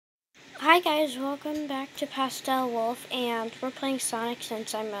Hi guys, welcome back to Pastel Wolf, and we're playing Sonic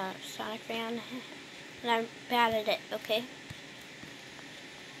since I'm a Sonic fan, and I'm bad at it, okay?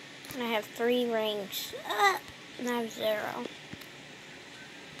 And I have 3 rings, and I have 0.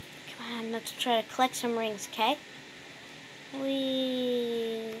 Come on, let's try to collect some rings, okay?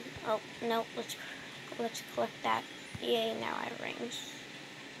 Oh, no, let's collect that. Yay, now I have rings.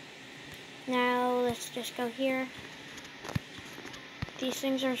 Now, let's just go here. These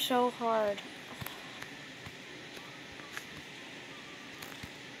things are so hard.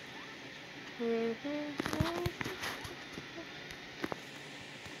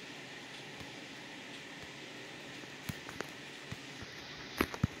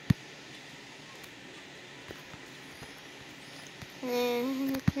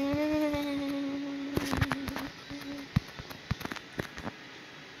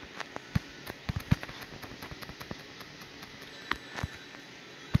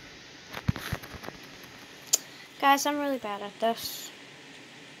 Guys, I'm really bad at this.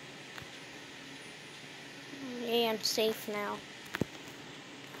 Yeah, I'm safe now.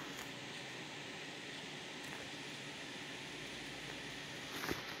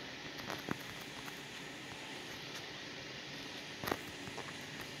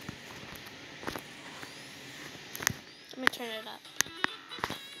 Let me turn it up.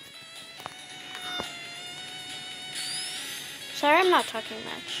 Sorry, I'm not talking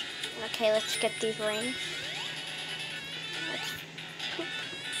much. Okay, let's get these rings.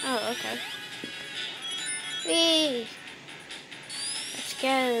 Oh, okay. Whee! Let's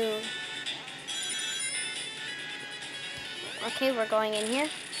go. Okay, we're going in here.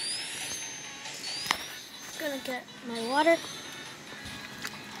 Gonna get my water.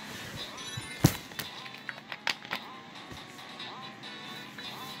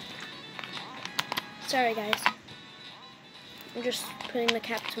 Sorry, guys. I'm just putting the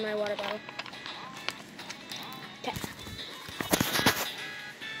cap to my water bottle. Okay.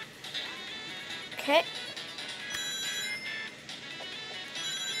 Okay.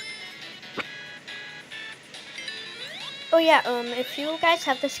 Oh yeah, if you guys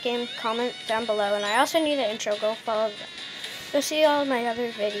have this game, comment down below. And I also need an intro. Go see all my other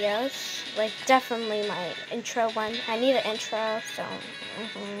videos. Like, definitely my intro one. I need an intro, so,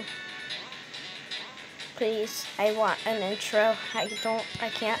 please, I want an intro. I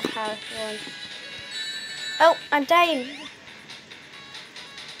can't have one. Oh, I'm dying.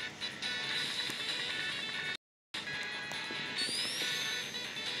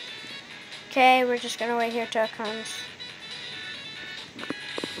 Okay, we're just gonna wait here till it comes.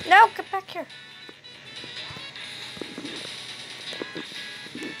 No, get back here.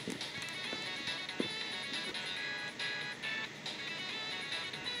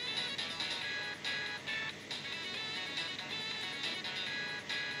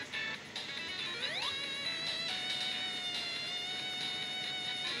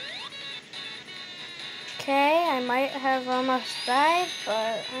 Okay, I might have almost died,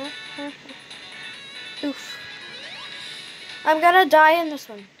 but oof. I'm gonna die in this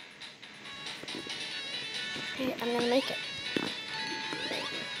one. Okay, I'm gonna make it.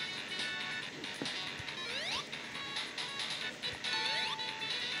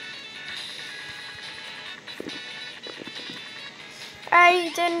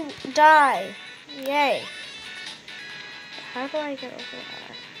 I didn't die. Yay. How do I get over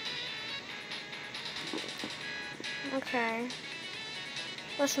there? Okay.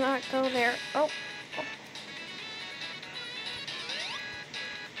 Let's not go there. Oh.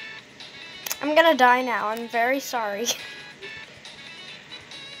 I'm gonna die now. I'm very sorry.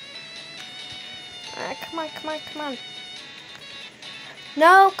 Come on, come on, come on.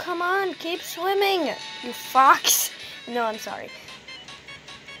 No, come on. Keep swimming, you fox. No, I'm sorry.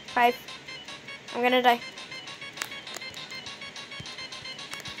 5. I'm gonna die.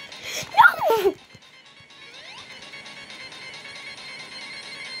 No!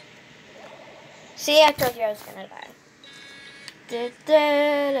 See, I told you I was gonna die.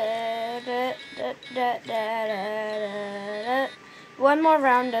 One more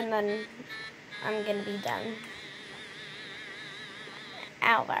round and then I'm gonna be done.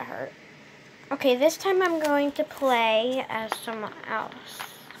 Ow, that hurt. Okay, this time I'm going to play as someone else.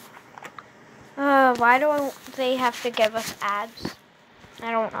 Why do they have to give us ads?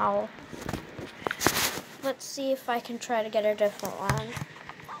 I don't know. Let's see if I can try to get a different one.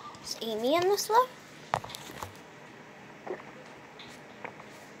 Is Amy in this level?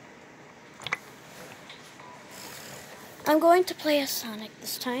 I'm going to play as Sonic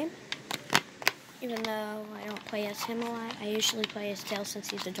this time. Even though I don't play as him a lot. I usually play as Tails since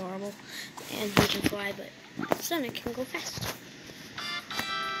he's adorable and he can fly, but Sonic can go fast.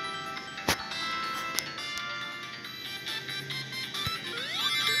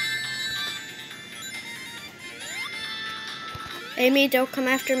 Amy, don't come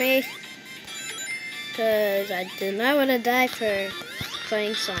after me. Because I do not want to die for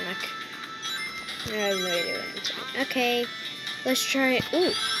playing Sonic. I have no idea what I'm saying. Okay, let's try it.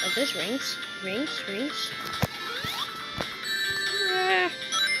 Ooh, are those rings? Rings? Ah.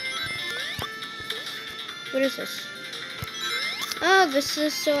 What is this? Oh, this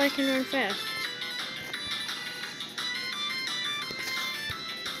is so I can run fast.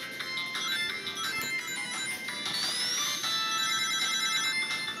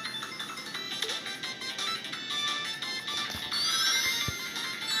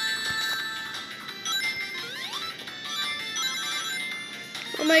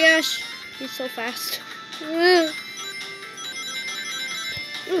 Oh my gosh, he's so fast. Ooh,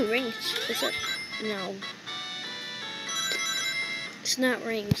 rings. Is it? No. It's not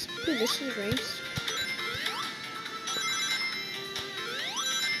rings. Ooh, this is rings.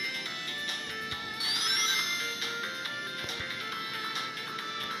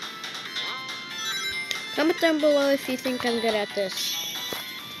 Comment down below if you think I'm good at this.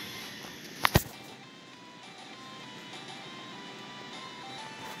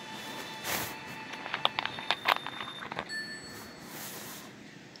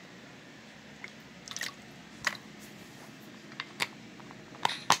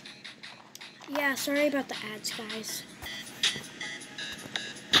 Yeah, sorry about the ads, guys.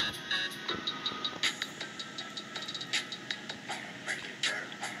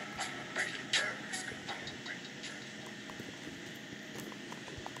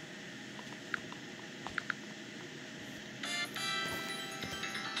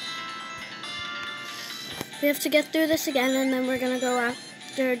 We have to get through this again, and then we're gonna go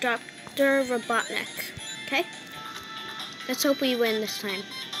after Dr. Robotnik. Okay? Let's hope we win this time.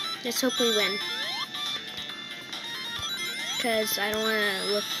 Let's hope we win. Because I don't want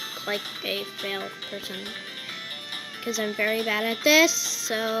to look like a fail person. Because I'm very bad at this.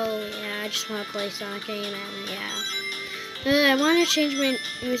 So, yeah, I just want to play Sonic game, and yeah. I want to change my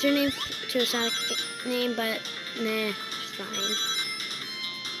username to a Sonic name, but nah, it's fine.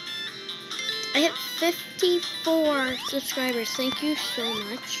 I hit 54 subscribers. Thank you so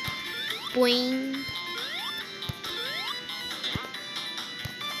much. Boing.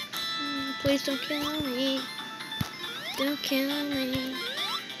 Please don't kill me. Don't kill me.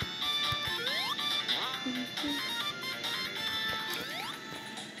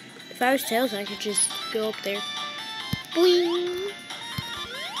 If I was Tails, I could just go up there. Boing.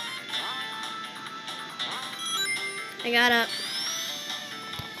 I got up.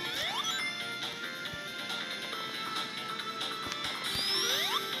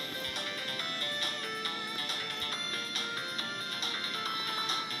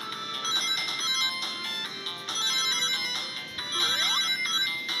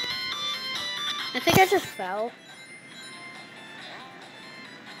 I think I just fell.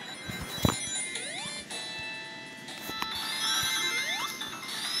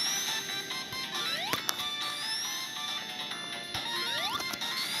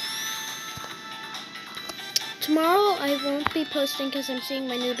 Tomorrow I won't be posting because I'm seeing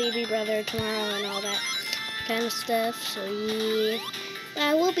my new baby brother tomorrow and all that kind of stuff. So yeah,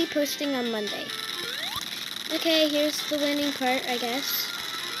 I will be posting on Monday. Okay, here's the winning part, I guess.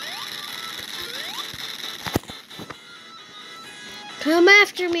 Come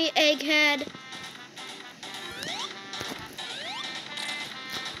after me, egghead.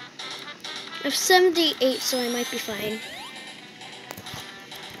 I have 78, so I might be fine.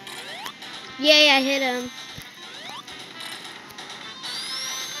 Yay, I hit him.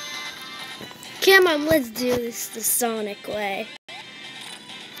 Come on, let's do this the Sonic way.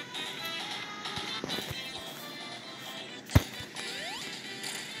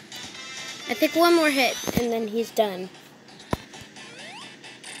 I think one more hit, and then he's done.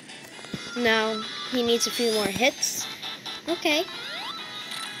 No, he needs a few more hits. Okay.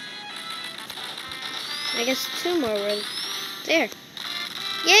 I guess 2 more were there.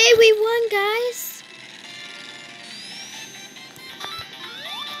 Yay, we won, guys!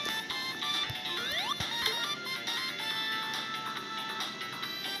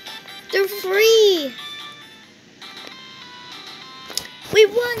 They're free! We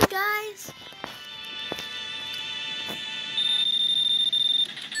won, guys!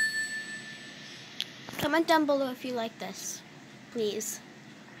 Comment down below if you like this, please.